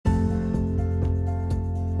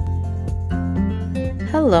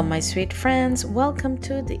Hello, my sweet friends. Welcome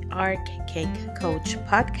to the Art Cake Coach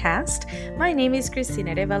podcast. My name is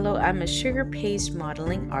Cristina Revalo. I'm a sugar paste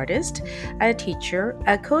modeling artist, a teacher,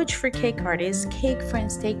 a coach for cake artists, Cake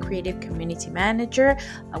Friends Day creative community manager,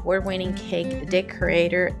 award winning cake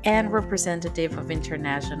decorator, and representative of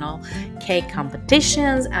international cake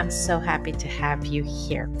competitions. I'm so happy to have you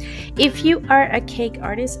here. If you are a cake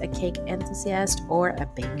artist, a cake enthusiast, or a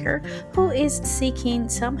baker who is seeking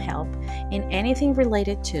some help, in anything related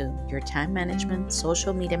to your time management,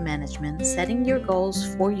 social media management, setting your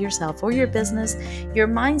goals for yourself or your business, your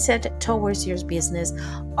mindset towards your business,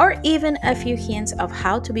 or even a few hints of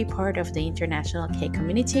how to be part of the international cake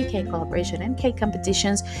community, cake collaboration, and cake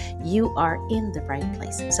competitions, you are in the right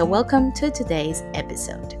place. So, welcome to today's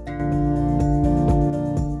episode.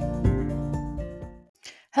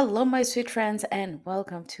 Hello, my sweet friends, and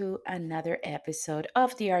welcome to another episode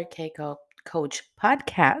of the Arcade Coach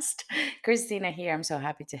podcast. Christina here. I'm so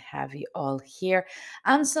happy to have you all here.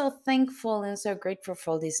 I'm so thankful and so grateful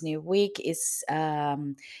for this new week. It's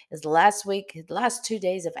the last week, the last 2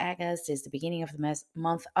 days of August is the beginning of the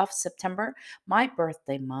month of September, my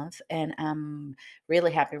birthday month, and I'm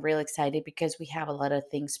really happy, really excited because we have a lot of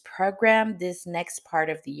things programmed. This next part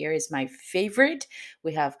of the year is my favorite.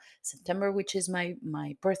 We have September, which is my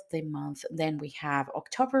birthday month. Then we have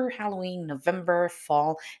October, Halloween, November,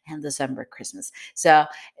 fall, and December, Christmas. So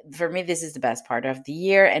for me, this is the best part of the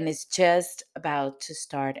year, and it's just about to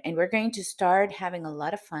start. And we're going to start having a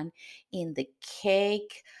lot of fun in the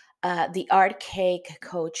Art Cake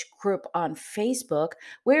Coach group on Facebook,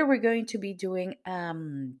 where we're going to be doing a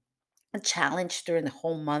challenge during the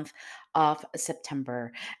whole month of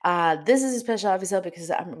September. This is a special episode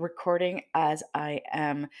because I'm recording as I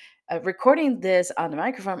am recording this on the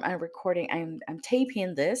microphone. I'm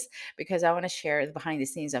taping this because I want to share the behind the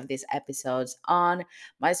scenes of these episodes on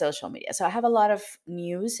my social media. So I have a lot of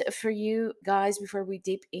news for you guys before we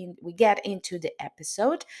get into the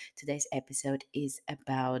episode. Today's episode is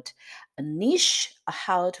about a niche,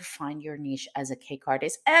 how to find your niche as a cake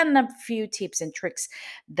artist, and a few tips and tricks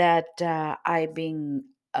that I've been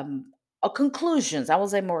conclusions. I will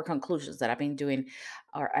say more conclusions that I've been doing,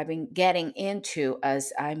 or I've been getting into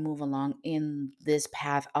as I move along in this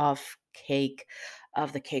path of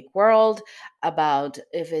the cake world. About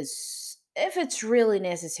if it's really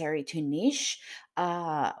necessary to niche.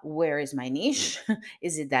 Where is my niche?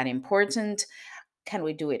 Is it that important? Can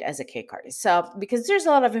we do it as a cake artist? So, because there's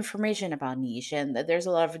a lot of information about niche, and there's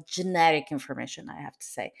a lot of genetic information, I have to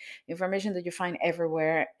say, information that you find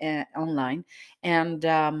everywhere online, and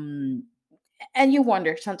and you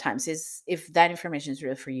wonder sometimes is if that information is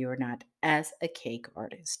real for you or not as a cake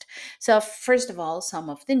artist. So, first of all,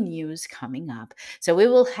 some of the news coming up. So, we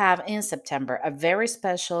will have in September a very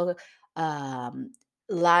special um,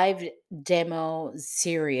 live demo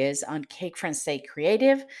series on Cake Friends Day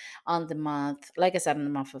Creative on the month, like I said, on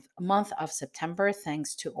the month of September,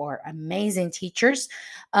 thanks to our amazing teachers.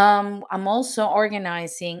 I'm also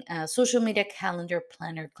organizing a social media calendar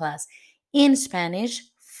planner class in Spanish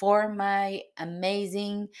for my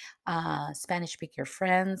amazing Spanish speaker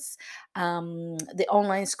friends. The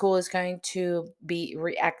online school is going to be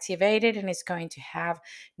reactivated and it's going to have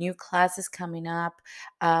new classes coming up.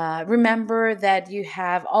 Remember that you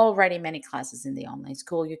have already many classes in the online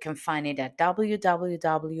school. You can find it at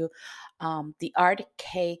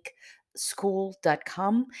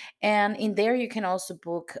www.theartcakeschool.com, and in there you can also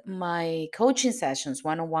book my coaching sessions,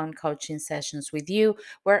 one-on-one coaching sessions with you,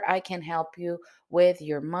 where I can help you with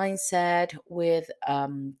your mindset, with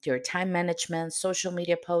your time management, social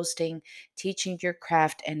media posting, teaching your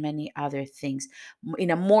craft, and many other things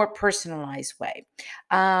in a more personalized way.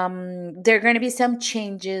 There are going to be some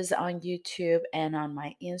changes on YouTube and on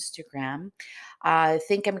my Instagram. I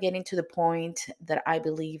think I'm getting to the point that I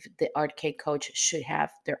believe the Art Cake Coach should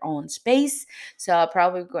have their own space. So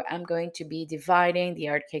I'm going to be dividing the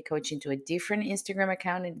Art Cake Coach into a different Instagram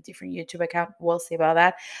account and a different YouTube account. We'll see about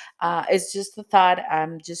that. It's just a thought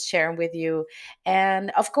I'm just sharing with you. And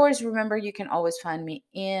of course, remember, you can always find me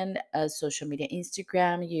in social media,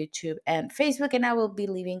 Instagram, YouTube, and Facebook. And I will be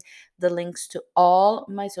leaving the links to all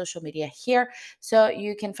my social media here. So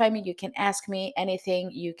you can find me, you can ask me anything,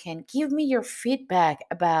 you can give me your feedback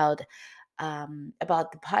about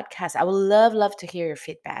the podcast. I would love to hear your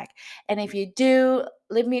feedback. And if you do,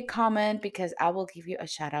 leave me a comment because I will give you a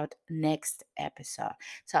shout out next episode.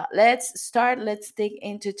 So let's start. Let's dig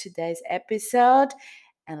into today's episode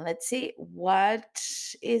and let's see what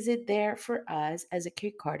is it there for us as a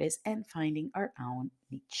cake artist and finding our own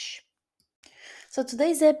niche. So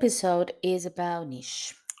today's episode is about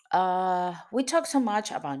niche. We talk so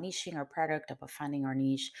much about niching our product, about finding our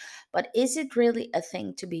niche, but is it really a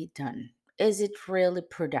thing to be done? Is it really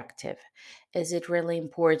productive? Is it really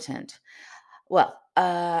important? Well,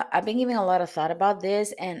 I've been giving a lot of thought about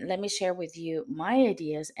this, and let me share with you my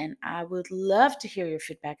ideas. And I would love to hear your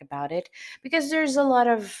feedback about it because there's a lot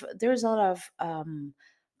of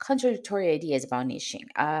contradictory ideas about niching.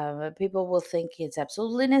 People will think it's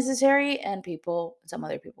absolutely necessary, and some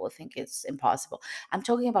other people will think it's impossible. I'm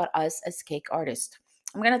talking about us as cake artists.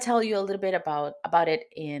 I'm gonna tell you a little bit about it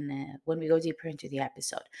in when we go deeper into the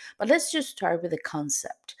episode. But let's just start with the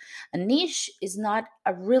concept. A niche is not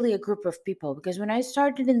really a group of people, because when I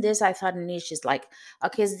started in this, I thought a niche is like,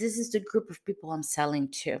 okay, so this is the group of people I'm selling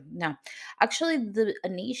to. Now, actually, a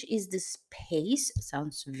niche is the space.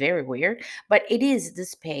 Sounds very weird, but it is the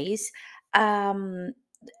space. Um,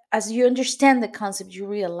 as you understand the concept, you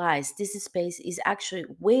realize this space is actually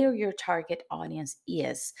where your target audience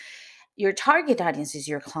is. Your target audience is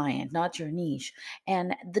your client, not your niche.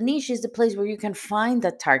 And the niche is the place where you can find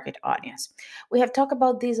that target audience. We have talked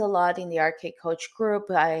about this a lot in the RK Coach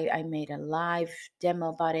group. I made a live demo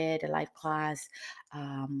about it, a live class.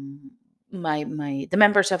 Um, the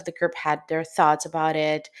members of the group had their thoughts about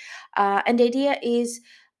it, and the idea is,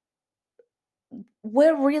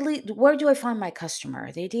 where do I find my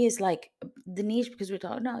customer? The idea is like the niche, because we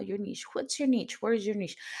thought, no, your niche. What's your niche? Where is your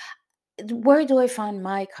niche? Where do I find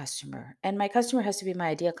my customer? And my customer has to be my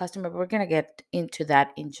ideal customer. But we're gonna get into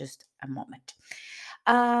that in just a moment.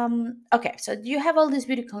 Okay, so you have all these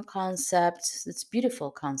beautiful concepts. It's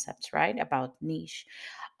beautiful concepts, right? About niche,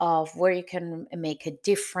 of where you can make a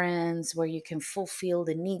difference, where you can fulfill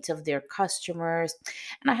the needs of their customers.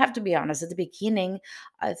 And I have to be honest, at the beginning,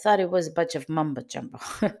 I thought it was a bunch of mumbo jumbo.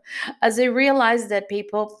 As I realized that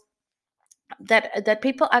people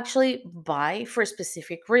actually buy for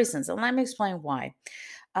specific reasons. And let me explain why.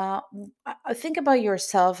 Think about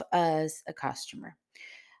yourself as a customer.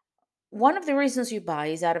 One of the reasons you buy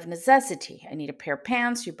is out of necessity. I need a pair of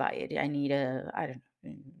pants, you buy it. I don't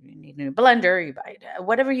know, you need a new blender, you buy it.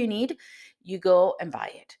 Whatever you need, you go and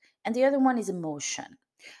buy it. And the other one is emotion.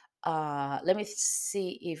 Let me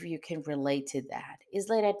see if you can relate to that. It's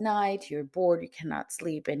late at night, you're bored, you cannot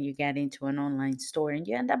sleep, and you get into an online store and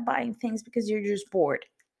you end up buying things because you're just bored.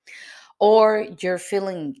 Or you're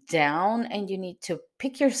feeling down and you need to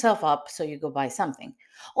pick yourself up, so you go buy something.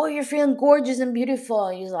 Or you're feeling gorgeous and beautiful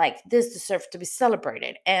and you're like, this deserves to be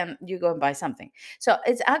celebrated, and you go and buy something. So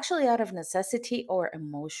it's actually out of necessity or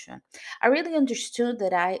emotion. I really understood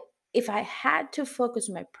that if I had to focus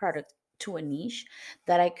my product to a niche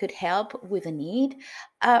that I could help with a need,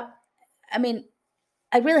 uh, I mean,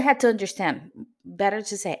 I really had to understand, better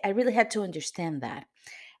to say, I really had to understand that.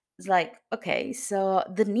 It's like, okay, so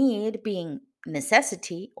the need being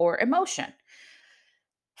necessity or emotion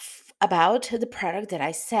about the product that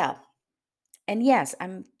I sell. And yes,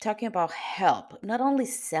 I'm talking about help, not only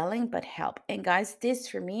selling, but help. And guys, this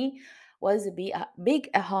for me was a big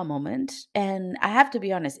aha moment. And I have to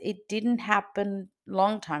be honest, it didn't happen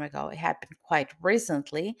long time ago. It happened quite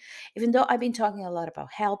recently. Even though I've been talking a lot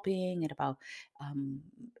about helping and about, um,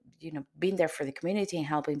 being there for the community and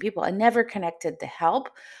helping people, I never connected the help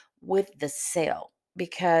with the sale,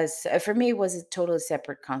 because for me it was a totally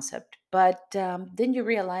separate concept. But then you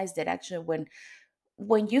realize that actually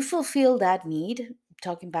when you fulfill that need,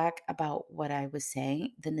 talking back about what I was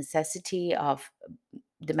saying, the necessity of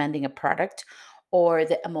demanding a product or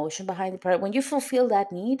the emotion behind the product, when you fulfill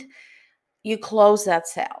that need, you close that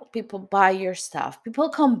sale. People buy your stuff. People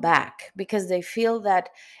come back because they feel that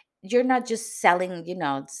you're not just selling,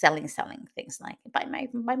 selling things like buy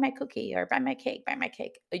my cookie or buy my cake.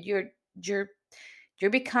 You're you're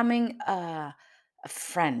becoming a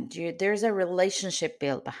friend. There's a relationship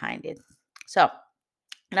built behind it. So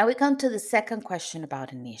now we come to the second question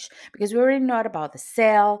about a niche, because we already know about the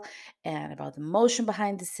sale and about the motion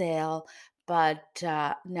behind the sale. But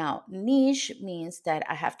now, niche means that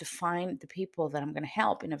I have to find the people that I'm going to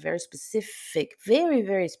help in a very specific, very,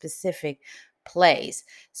 very specific place.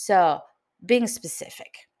 So, being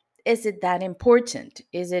specific, is it that important?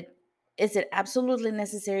 Is it absolutely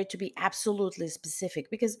necessary to be absolutely specific?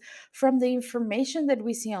 Because from the information that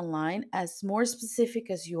we see online, as more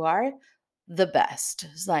specific as you are, the best.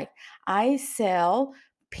 It's like, I sell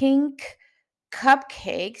pink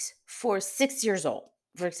cupcakes for 6 years old.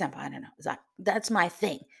 For example, I don't know. It's like, that's my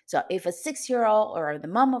thing. So if a 6 year old or the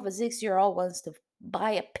mom of a 6 year old wants to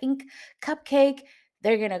buy a pink cupcake,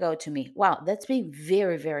 they're gonna go to me. Wow, that's being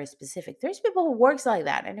very, very specific. There's people who works like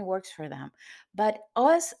that and it works for them. But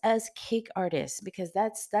us as cake artists, because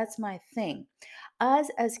that's my thing. Us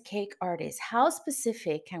as cake artists, how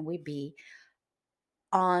specific can we be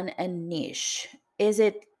on a niche? Is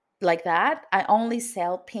it like that? I only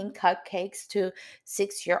sell pink cupcakes to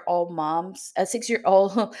 6-year-old moms,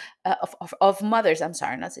 6-year-old of mothers. I'm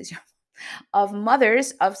sorry, not 6 year of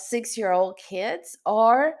mothers of 6-year-old kids,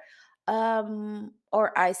 or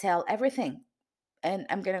I sell everything. And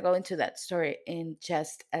I'm gonna go into that story in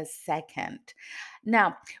just a second.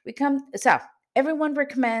 Now we come so everyone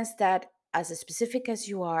recommends that as specific as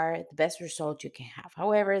you are, the best result you can have.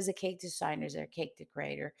 However, as a cake designer, as a cake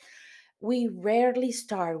decorator, we rarely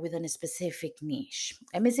start with a specific niche.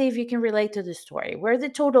 Let me see if you can relate to the story. We're the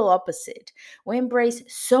total opposite. We embrace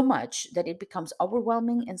so much that it becomes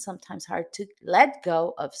overwhelming and sometimes hard to let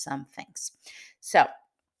go of some things. So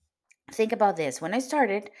think about this. When I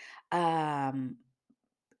started, um,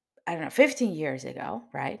 I don't know, 15 years ago,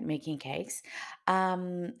 right, making cakes,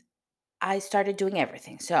 um, I started doing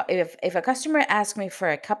everything. So if a customer asks me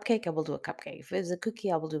for a cupcake, I will do a cupcake. If it's a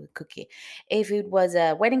cookie, I will do a cookie. If it was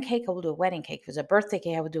a wedding cake, I will do a wedding cake. If it's a birthday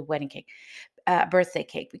cake, I will do a wedding cake, birthday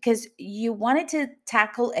cake, because you wanted to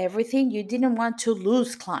tackle everything. You didn't want to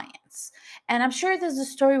lose clients. And I'm sure there's a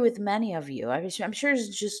story with many of you. I'm sure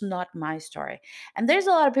it's just not my story. And there's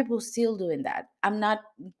a lot of people still doing that. I'm not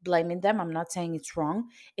blaming them. I'm not saying it's wrong.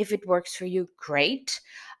 If it works for you, great.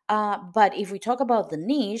 But if we talk about the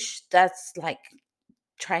niche, that's like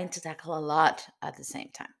trying to tackle a lot at the same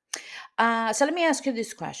time. So let me ask you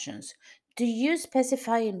these questions. Do you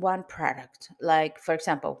specify in one product, like, for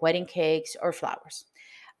example, wedding cakes or flowers?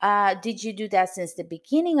 Did you do that since the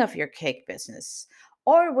beginning of your cake business,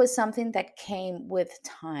 or was something that came with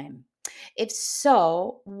time? If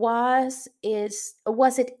so, was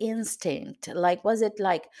it instinct? Like, was it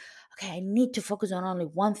like, okay, I need to focus on only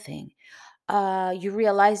one thing? You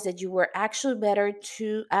realized that you were actually better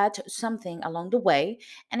to add something along the way,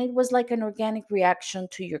 and it was like an organic reaction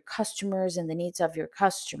to your customers and the needs of your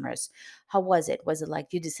customers. How was it? Was it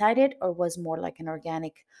like you decided, or was more like an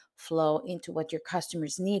organic flow into what your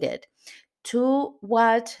customers needed, to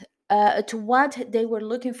what they were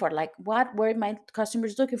looking for? Like, what were my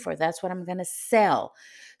customers looking for? That's what I'm going to sell.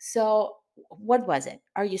 So what was it?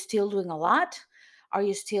 Are you still doing a lot? Are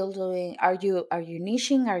you niching?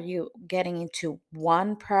 Are you getting into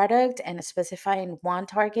one product and specifying one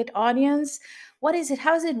target audience? What is it?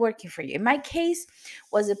 How is it working for you? In my case,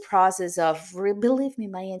 was a process of, believe me,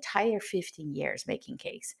 my entire 15 years making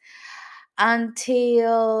cakes,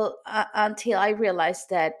 until I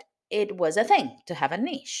realized that it was a thing to have a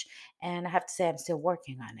niche. And I have to say, I'm still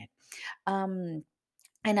working on it. Um,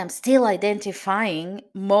 and I'm still identifying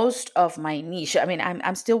most of my niche. I mean,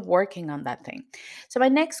 I'm still working on that thing. So my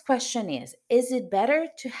next question is it better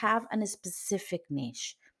to have a specific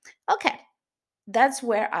niche? Okay, that's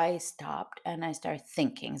where I stopped and I started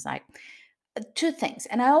thinking. It's like two things.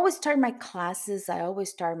 And I always start my classes, I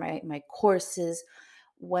always start my courses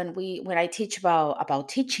when I teach about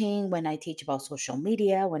teaching, when I teach about social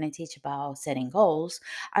media, when I teach about setting goals.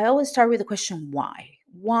 I always start with the question, why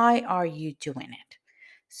are you doing it?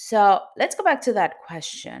 So let's go back to that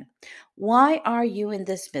question. Why are you in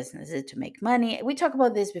this business? Is it to make money? We talked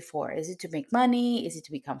about this before. Is it to make money? Is it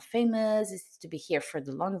to become famous? Is it to be here for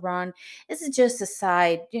the long run? Is it just a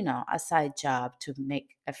side job to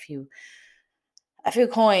make a few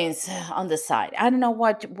coins on the side? I don't know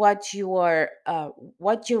what your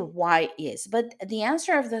why is, but the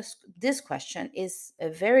answer of this question is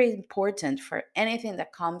very important for anything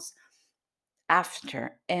that comes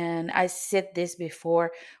after. And I said this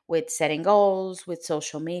before, with setting goals, with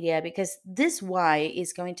social media, because this why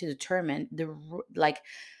is going to determine the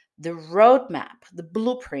roadmap, the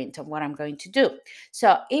blueprint of what I'm going to do.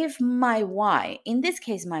 So, if my why, in this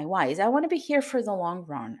case, my why is I want to be here for the long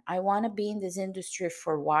run, I want to be in this industry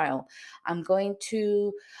for a while. I'm going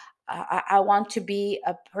to I want to be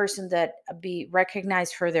a person that be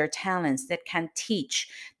recognized for their talents, that can teach,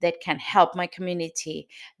 that can help my community,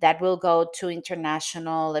 that will go to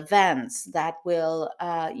international events, that will,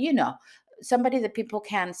 somebody that people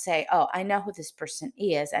can say, oh, I know who this person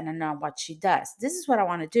is and I know what she does. This is what I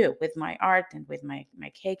want to do with my art and with my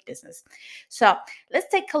cake business. So let's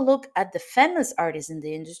take a look at the famous artists in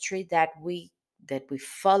the industry that we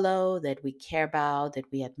follow, that we care about, that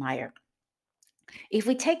we admire. If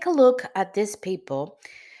we take a look at these people,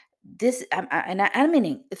 I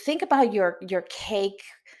mean, think about your cake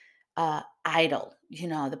idol.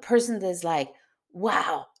 The person that's like,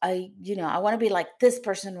 wow, I want to be like this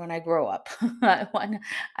person when I grow up. I want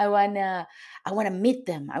to, I want to meet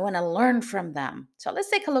them. I want to learn from them. So let's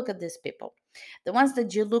take a look at these people, the ones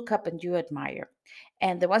that you look up and you admire,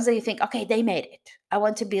 and the ones that you think, okay, they made it. I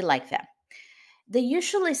want to be like them. They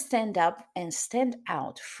usually stand up and stand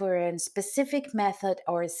out for a specific method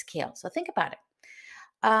or skill. So think about it.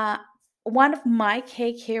 Uh, One of my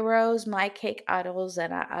cake heroes, my cake idols,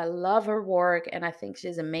 and I love her work and I think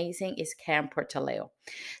she's amazing, is Karen Portaleo.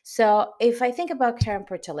 So if I think about Karen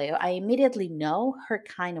Portaleo, I immediately know her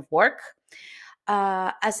kind of work.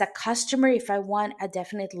 As a customer, if I want a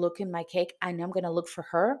definite look in my cake, I know I'm going to look for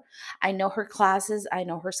her. I know her classes, I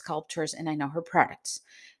know her sculptures, and I know her products.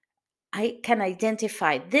 I can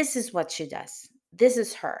identify this is what she does. This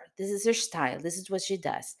is her. This is her style. This is what she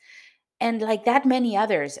does. And like that, many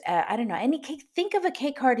others. I don't know. Any cake, think of a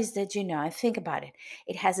cake artist that you know and think about it.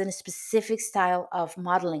 It has a specific style of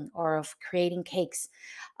modeling or of creating cakes.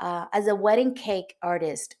 As a wedding cake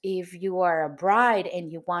artist, if you are a bride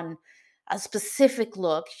and you want a specific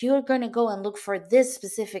look, you're going to go and look for this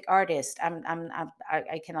specific artist.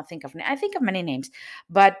 I cannot think of. I think of many names,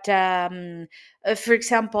 but for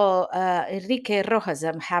example, Enrique Rojas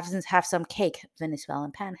have some cake,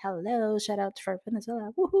 Venezuelan pan. Hello, shout out for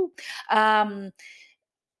Venezuela. Woohoo! Um,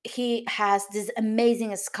 he has this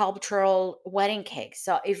amazing sculptural wedding cake.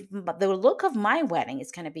 So if the look of my wedding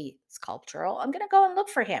is going to be sculptural, I'm going to go and look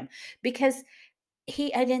for him because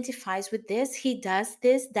he identifies with this. He does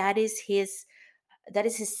this. That is his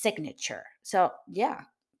signature. So yeah,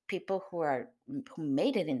 people who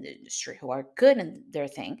made it in the industry, who are good in their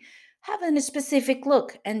thing, have a specific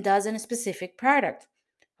look and does in a specific product.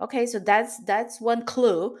 Okay, so that's one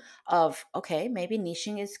clue of okay, maybe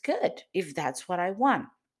niching is good if that's what I want.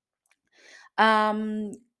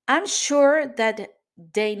 um, I'm sure that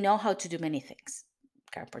they know how to do many things.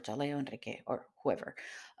 Carportaleo, Enrique, or whoever.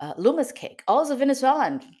 Luma's Cake, also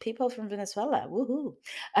Venezuelan people from Venezuela. Woohoo!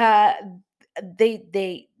 Uh,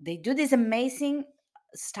 they do this amazing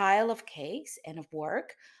style of cakes and of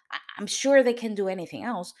work. I'm sure they can do anything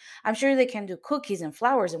else. I'm sure they can do cookies and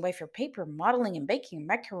flowers and wafer paper, modeling and baking,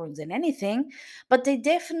 macarons and anything. But they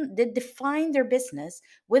define their business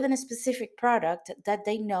within a specific product that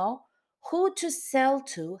they know who to sell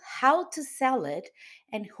to, how to sell it,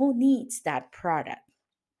 and who needs that product.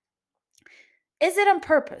 Is it on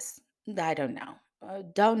purpose? I don't know.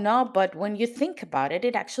 Don't know, but when you think about it,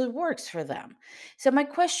 it actually works for them. So, my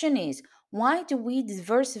question is why do we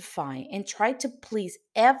diversify and try to please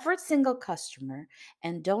every single customer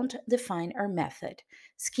and don't define our method,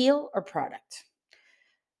 skill, or product?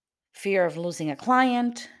 Fear of losing a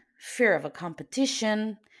client, fear of a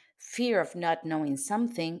competition, fear of not knowing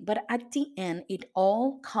something, but at the end, it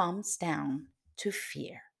all comes down to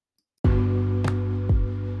fear.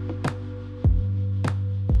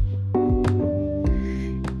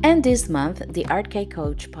 And this month, the Art K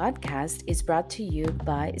Coach podcast is brought to you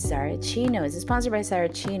by Saracino. It's sponsored by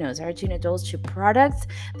Saracino. Saracino Dolce products,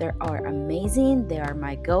 they are amazing. They are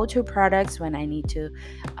my go-to products when I need to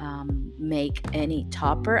make any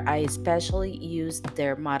topper. I especially use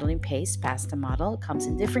their modeling paste, pasta model. It comes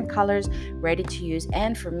in different colors, ready to use,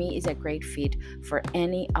 and for me, is a great fit for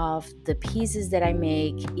any of the pieces that I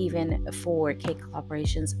make, even for cake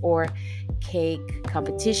collaborations or cake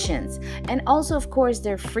competitions. And also, of course,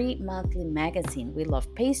 their free monthly magazine, We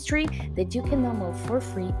Love Pastry, that you can download for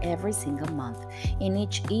free every single month. In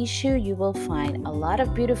each issue, you will find a lot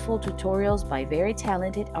of beautiful tutorials by very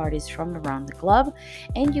talented artists from around the globe,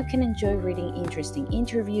 and you can enjoy reading interesting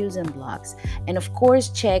interviews and blogs. And of course,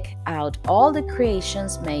 check out all the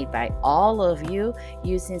creations made by all of you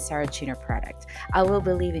using Saracino product. I will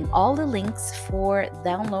be leaving all the links for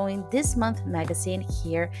downloading this month magazine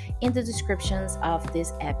here in the descriptions of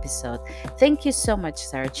this episode. Thank you so much,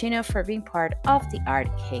 Saracino, for being part of the Art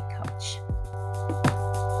K Coach.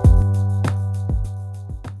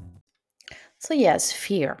 So, yes,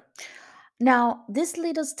 fear. Now, this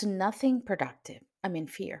leads us to nothing productive. I mean,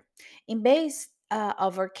 fear. In base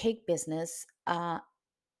of our cake business,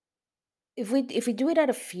 if we do it out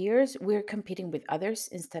of fears, we're competing with others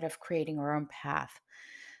instead of creating our own path.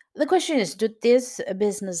 The question is, do this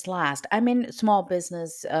business last? I mean, small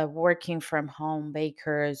business, working from home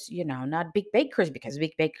bakers, not big bakers because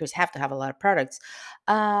big bakers have to have a lot of products.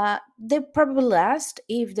 They probably last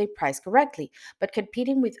if they price correctly, but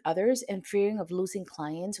competing with others and fearing of losing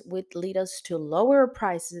clients would lead us to lower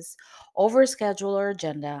prices, overschedule our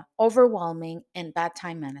agenda, overwhelming, and bad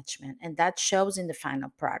time management. And that shows in the final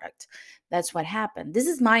product. That's what happened. This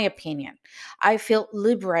is my opinion. I feel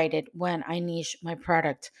liberated when I niche my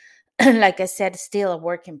product. Like I said, still a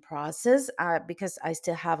work in process, because I always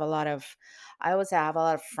have a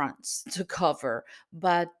lot of fronts to cover.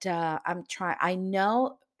 But I'm trying. I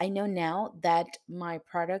know now that my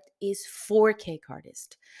product is for cake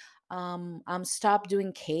artists. I'm stopped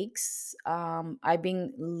doing cakes. I've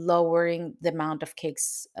been lowering the amount of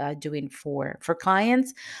cakes doing for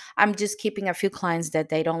clients. I'm just keeping a few clients that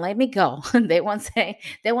they don't let me go. They won't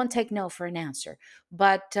take no for an answer.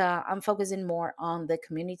 But I'm focusing more on the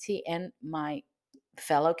community and my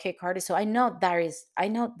fellow cake artists. So I know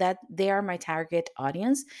that they are my target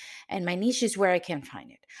audience, and my niche is where I can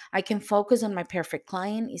find it. I can focus on my perfect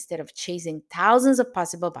client instead of chasing thousands of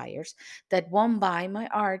possible buyers that won't buy my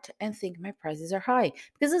art and think my prices are high.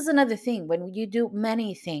 Because that's another thing. When you do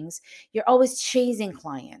many things, you're always chasing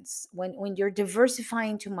clients. When you're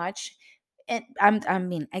diversifying too much, and I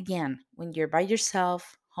mean, again, when you're by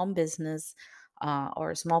yourself, home business, or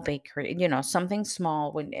a small bakery, something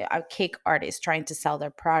small, when a cake artist trying to sell their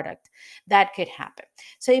product, that could happen.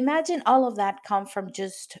 So imagine all of that come from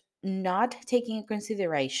just not taking in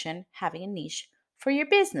consideration having a niche for your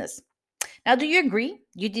business. Now, do you agree?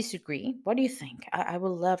 You disagree? What do you think? I would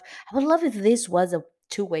love if this was a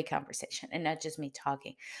two-way conversation and not just me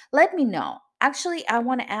talking. Let me know. Actually, I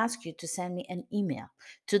want to ask you to send me an email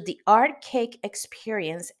to the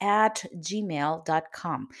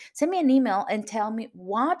artcakeexperience@gmail.com. Send me an email and tell me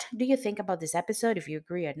what do you think about this episode, if you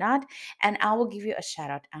agree or not, and I will give you a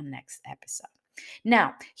shout out on next episode.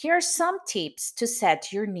 Now, here are some tips to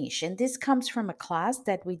set your niche. And this comes from a class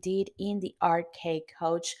that we did in the Art Cake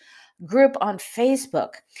Coach group on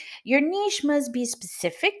Facebook. Your niche must be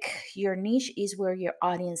specific. Your niche is where your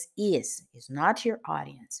audience is not your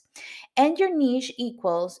audience. And your niche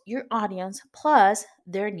equals your audience plus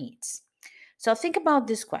their needs. So think about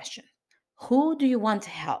this question: who do you want to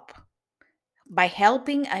help? By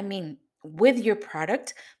helping, I mean with your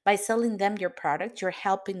product. By selling them your product, you're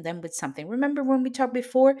helping them with something. Remember when we talked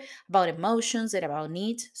before about emotions and about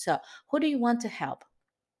needs? So who do you want to help?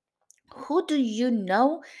 Who do you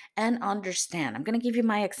know and understand? I'm going to give you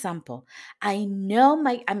my example. I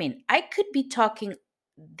mean, I could be talking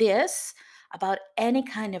this about any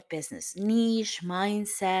kind of business, niche,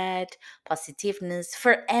 mindset, positiveness,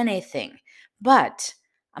 for anything. But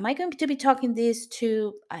am I going to be talking this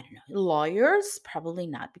to, I don't know, lawyers? Probably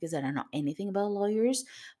not, because I don't know anything about lawyers,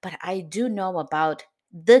 but I do know about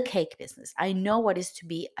the cake business. I know what is to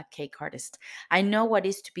be a cake artist. I know what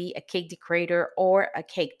is to be a cake decorator or a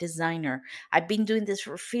cake designer. I've been doing this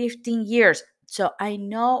for 15 years. So I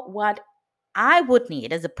know what I would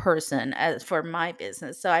need as a person as for my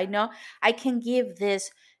business. So I know I can give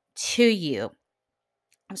this to you.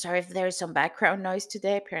 I'm sorry if there's some background noise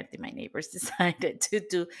today. Apparently, my neighbors decided to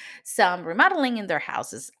do some remodeling in their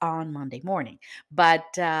houses on Monday morning.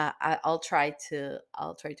 But I'll try to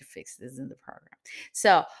fix this in the program.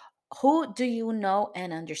 So, who do you know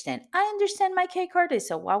and understand? I understand my cake artist.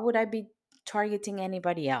 So, why would I be targeting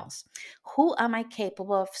anybody else? Who am I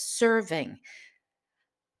capable of serving?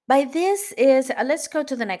 By this is let's go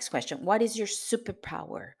to the next question. What is your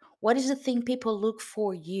superpower? What is the thing people look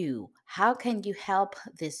for you? How can you help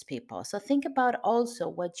these people? So think about also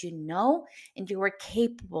what you know and you are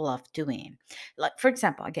capable of doing. Like for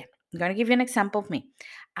example, again, I'm going to give you an example of me.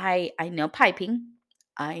 I know piping.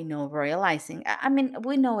 I know royalizing. I mean,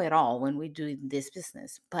 we know it all when we do this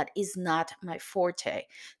business, but it's not my forte.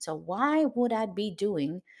 So why would I be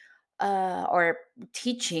doing or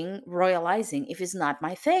teaching royalizing if it's not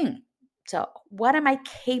my thing? So what am I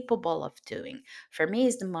capable of doing? For me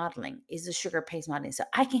is the modeling, is the sugar paste modeling. So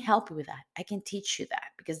I can help you with that. I can teach you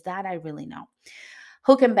that because that I really know.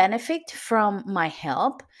 Who can benefit from my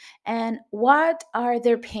help, and what are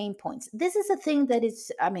their pain points? This is a thing that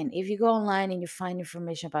is, I mean, if you go online and you find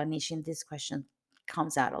information about niche, this question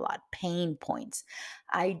comes out a lot. Pain points.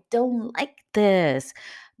 I don't like this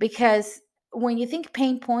because when you think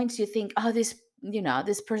pain points, you think, oh, this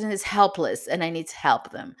person is helpless and I need to help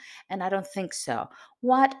them. And I don't think so.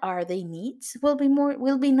 What are they needs will be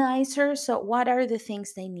nicer. So what are the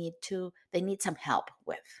things they need some help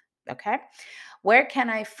with? Okay. Where can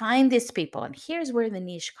I find these people? And here's where the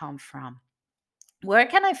niche comes from. Where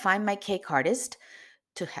can I find my cake artist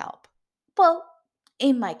to help? Well,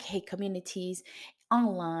 in my cake communities,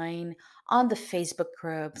 online, on the Facebook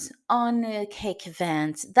groups, on cake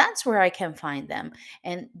events. That's where I can find them.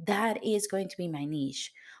 And that is going to be my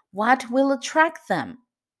niche. What will attract them?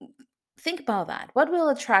 Think about that. What will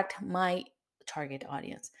attract my target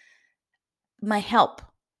audience? My help,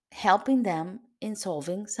 helping them in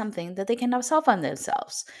solving something that they cannot solve on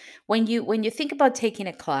themselves. When you think about taking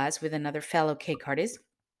a class with another fellow cake artist,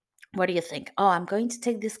 what do you think? Oh, I'm going to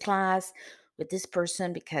take this class with this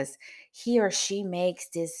person because he or she makes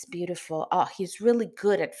this beautiful, oh, he's really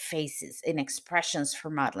good at faces and expressions for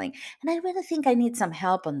modeling, and I really think I need some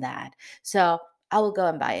help on that, so I will go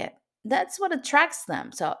and buy it. That's what attracts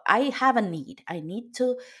them. So I have a need. I need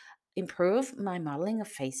to improve my modeling of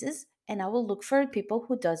faces, and I will look for people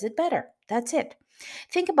who does it better. That's it.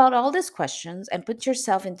 Think about all these questions and put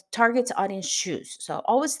yourself in the target's audience shoes. So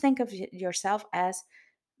always think of yourself as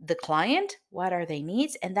the client, what are their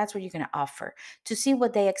needs, and that's what you're going to offer to see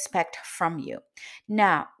what they expect from you.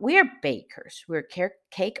 Now, we are bakers, we're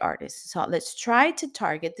cake artists. So let's try to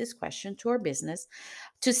target this question to our business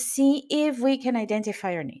to see if we can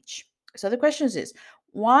identify our niche. So the question is,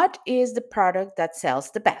 what is the product that sells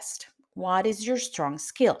the best? What is your strong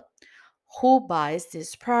skill? Who buys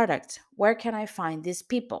this product? Where can I find these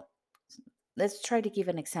people? Let's try to give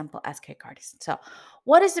an example as cake artist. So,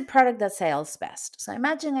 what is the product that sells best? So,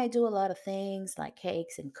 imagine I do a lot of things like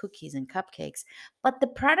cakes and cookies and cupcakes, but the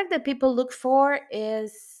product that people look for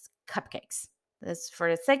is cupcakes. That's for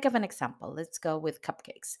the sake of an example. Let's go with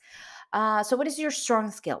cupcakes. So, what is your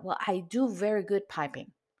strong skill? Well, I do very good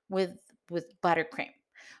piping with buttercream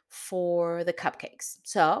for the cupcakes.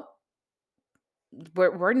 So,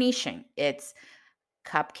 we're niching. It's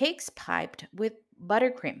cupcakes piped with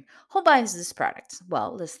buttercream. Who buys this product?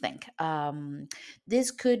 Well, let's think.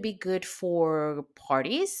 This could be good for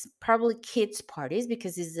parties, probably kids' parties,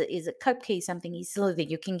 because is a cupcake something easily that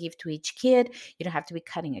you can give to each kid. You don't have to be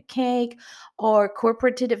cutting a cake. Or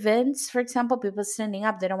corporate events, for example, people standing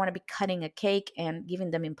up, they don't want to be cutting a cake and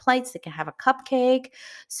giving them in plates. They can have a cupcake.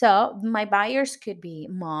 So my buyers could be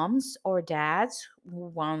moms or dads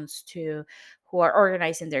who are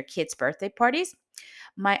organizing their kids' birthday parties.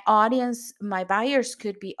 My audience, my buyers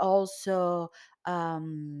could be also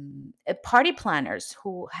party planners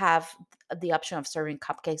who have the option of serving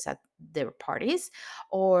cupcakes at their parties,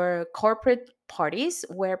 or corporate parties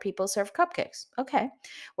where people serve cupcakes. Okay,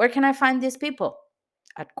 where can I find these people?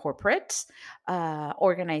 At corporate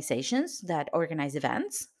organizations that organize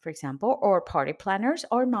events, for example, or party planners,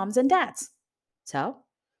 or moms and dads. So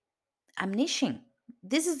I'm niching.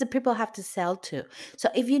 This is the people I have to sell to. So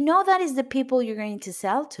if you know that is the people you're going to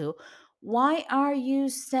sell to, why are you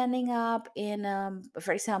standing up in,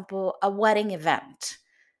 for example, a wedding event?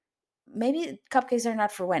 Maybe cupcakes are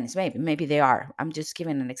not for weddings. Maybe they are. I'm just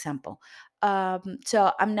giving an example.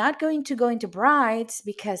 So I'm not going to go into brides,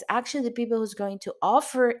 because actually the people who's going to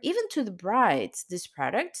offer even to the brides these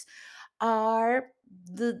products are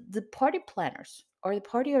the party planners or the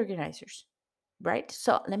party organizers, right?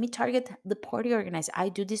 So let me target the party organizer. I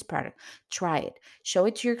do this product. Try it. Show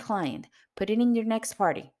it to your client. Put it in your next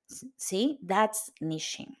party. See, that's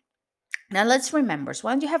niching. Now let's remember, so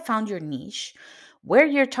once you have found your niche, where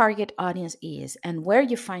your target audience is, and where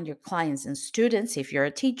you find your clients and students, if you're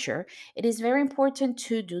a teacher, it is very important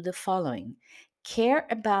to do the following: care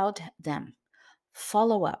about them,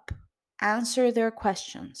 follow up, answer their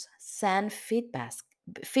questions, send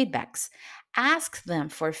feedbacks, ask them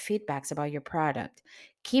for feedbacks about your product,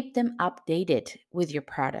 keep them updated with your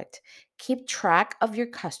product, keep track of your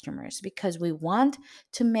customers, because we want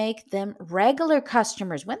to make them regular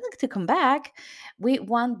customers. When they to come back, we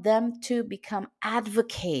want them to become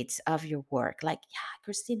advocates of your work. Like, yeah,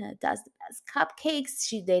 Christina does the best cupcakes.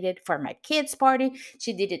 She did it for my kids' party.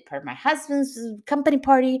 She did it for my husband's company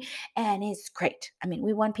party, and it's great. I mean,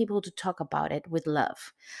 we want people to talk about it with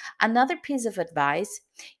love. Another piece of advice: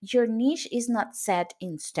 your niche is not set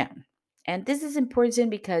in stone. And this is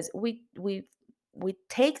important because we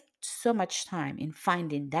take so much time in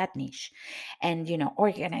finding that niche, and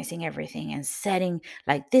organizing everything and setting,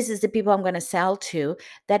 like, this is the people I'm going to sell to,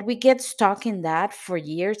 that we get stuck in that for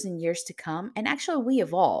years and years to come. And actually we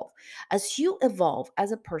evolve. As you evolve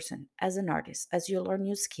as a person, as an artist, as you learn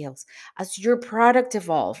new skills, as your product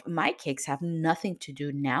evolve. My cakes have nothing to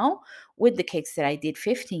do now with the cakes that I did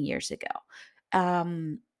 15 years ago.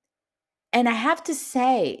 um and I have to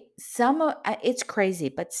say, it's crazy,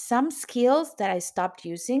 but some skills that I stopped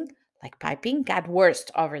using, like piping, got worse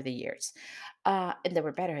over the years. And they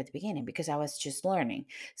were better at the beginning because I was just learning.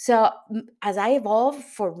 So as I evolve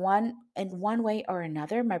for one in one way or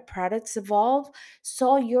another, my products evolve.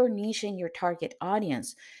 So your niche and your target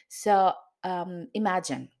audience. So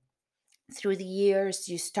imagine through the years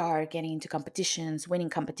you start getting into competitions, winning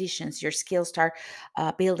competitions, your skills start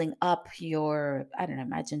building up. Your, I don't know,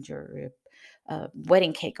 imagine you're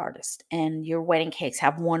wedding cake artist and your wedding cakes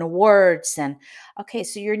have won awards. And okay,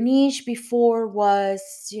 so your niche before was,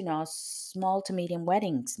 small to medium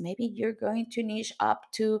weddings. Maybe you're going to niche up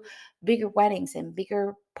to bigger weddings and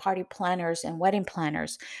bigger party planners and wedding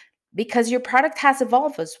planners, because your product has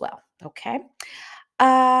evolved as well. Okay.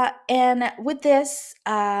 And with this,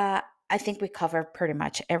 I think we covered pretty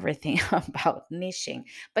much everything about niching.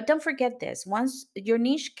 But don't forget this: once your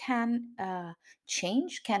niche can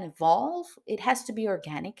change, can evolve, it has to be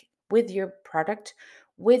organic with your product,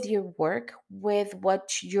 with your work, with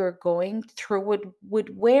what you're going through, with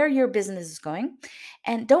where your business is going.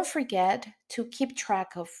 And don't forget to keep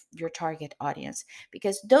track of your target audience,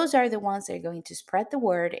 because those are the ones that are going to spread the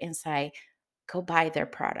word and say, go buy their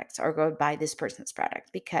products or go buy this person's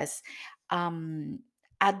product. Because um,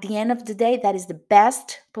 at the end of the day, that is the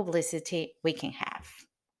best publicity we can have.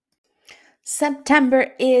 September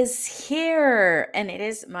is here and it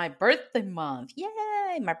is my birthday month.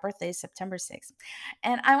 Yay! My birthday is September 6th.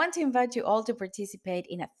 And I want to invite you all to participate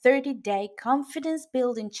in a 30-day confidence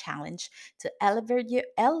building challenge to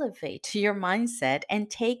elevate your mindset and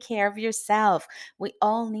take care of yourself. We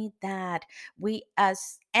all need that. We,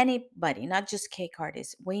 as anybody, not just cake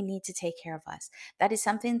artists, we need to take care of us. That is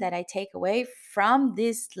something that I take away from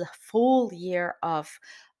this full year of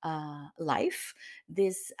life.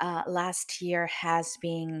 This last year has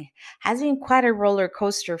been quite a roller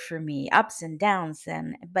coaster for me, ups and downs,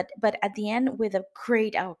 and but at the end with a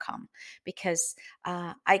great outcome, because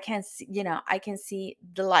I can see, I can see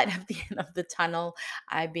the light at the end of the tunnel.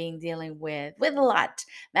 I've been dealing with a lot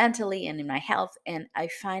mentally and in my health, and I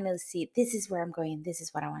finally see this is where I'm going, this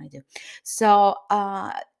is what I want to do. So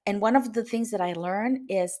and one of the things that I learned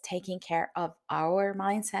is taking care of our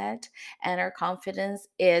mindset and our confidence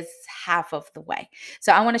is half of the way.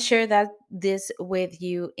 So I want to share this with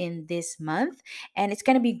you in this month, and it's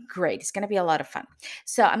going to be great. It's going to be a lot of fun.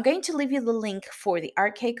 So I'm going to leave you the link for the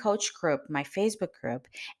RK Coach group, my Facebook group,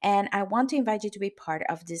 and I want to invite you to be part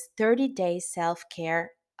of this 30-day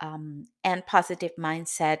self-care and positive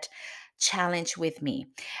mindset challenge with me.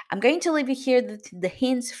 I'm going to leave you here the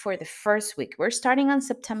hints for the first week. We're starting on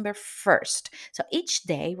September 1st. So each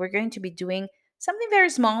day we're going to be doing something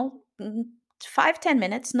very small, 5-10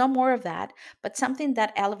 minutes, no more of that, but something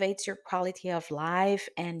that elevates your quality of life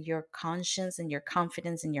and your conscience and your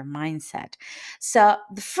confidence and your mindset. So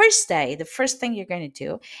the first day, the first thing you're going to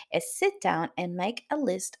do is sit down and make a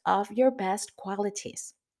list of your best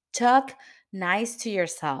qualities. Talk nice to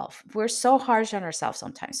yourself. We're so harsh on ourselves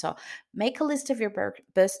sometimes. So make a list of your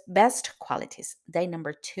best qualities. Day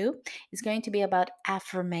number 2 is going to be about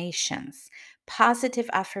affirmations, positive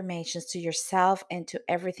affirmations to yourself and to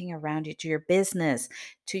everything around you, to your business,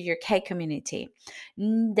 to your K community.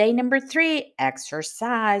 Day number 3,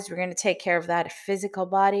 exercise. We're going to take care of that physical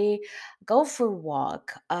body. Go for a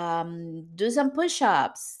walk, do some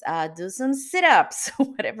push-ups, do some sit-ups,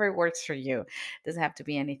 whatever works for you. Doesn't have to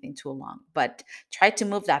be anything too long, but try to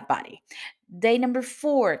move that body. Day number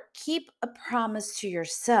 4, keep a promise to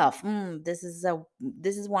yourself. This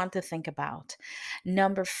is one to think about.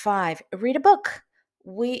 Number 5, read a book.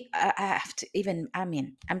 I have to even,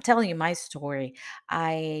 I'm telling you my story.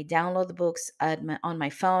 I download the books on my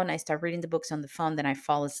phone. I start reading the books on the phone, then I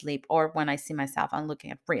fall asleep. Or when I see myself, I'm looking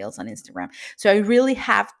at reels on Instagram. So I really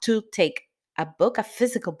have to take a book, a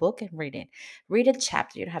physical book, and read it. Read a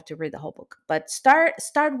chapter. You don't have to read the whole book, but start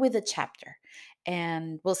with a chapter,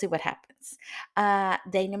 and we'll see what happens.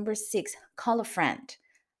 Day number 6, call a friend.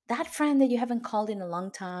 That friend that you haven't called in a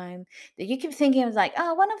long time, that you keep thinking of, like,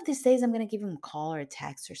 oh, one of these days I'm going to give him a call or a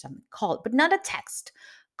text or something. Call, but not a text.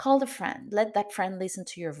 Call the friend. Let that friend listen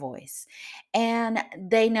to your voice. And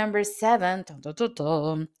day number 7, dun, dun, dun,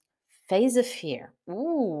 dun, phase of fear.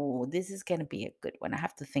 Ooh, this is going to be a good one. I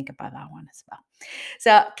have to think about that one as well.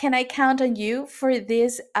 So, can I count on you for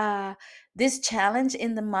this challenge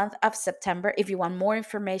in the month of September? If you want more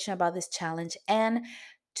information about this challenge and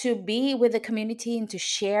to be with the community and to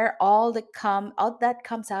share all that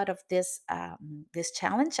comes out of this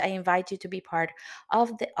challenge, I invite you to be part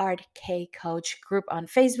of the Art K Coach group on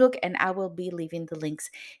Facebook, and I will be leaving the links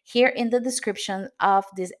here in the description of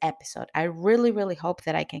this episode. I really, really hope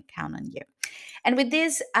that I can count on you. And with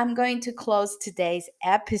this, I'm going to close today's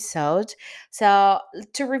episode. So,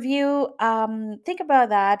 to review, think about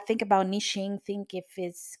that. Think about niching. Think if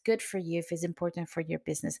it's good for you, if it's important for your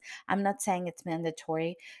business. I'm not saying it's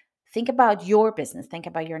mandatory. Think about your business. Think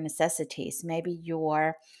about your necessities. Maybe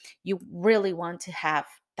you really want to have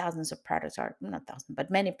thousands of products, or not thousands, but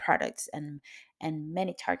many products and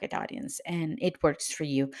many target audience, and it works for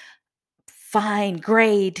you. Fine,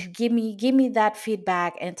 great. Give me that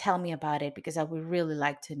feedback and tell me about it, because I would really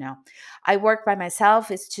like to know. I work by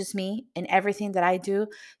myself. It's just me and everything that I do.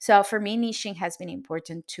 So for me, niching has been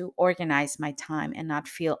important to organize my time and not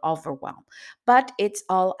feel overwhelmed. But it's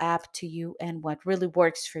all up to you and what really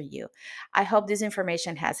works for you. I hope this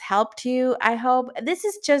information has helped you. I hope this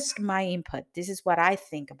is just my input. This is what I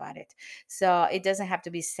think about it. So it doesn't have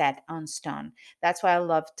to be set on stone. That's why I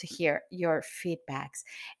love to hear your feedbacks.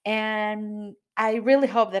 And I really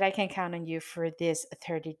hope that I can count on you for this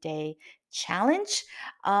 30-day challenge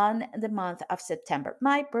on the month of September.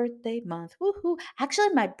 My birthday month. Woohoo. Actually,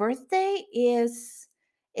 my birthday is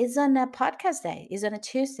on a podcast day, is on a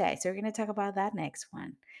Tuesday. So we're gonna talk about that next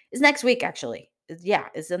one. It's next week actually. Yeah,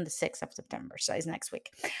 it's on the 6th of September. So it's next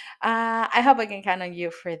week. I hope I can count on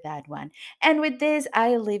you for that one. And with this,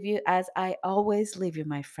 I leave you as I always leave you,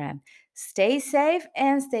 my friend. Stay safe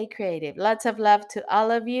and stay creative. Lots of love to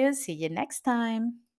all of you. See you next time.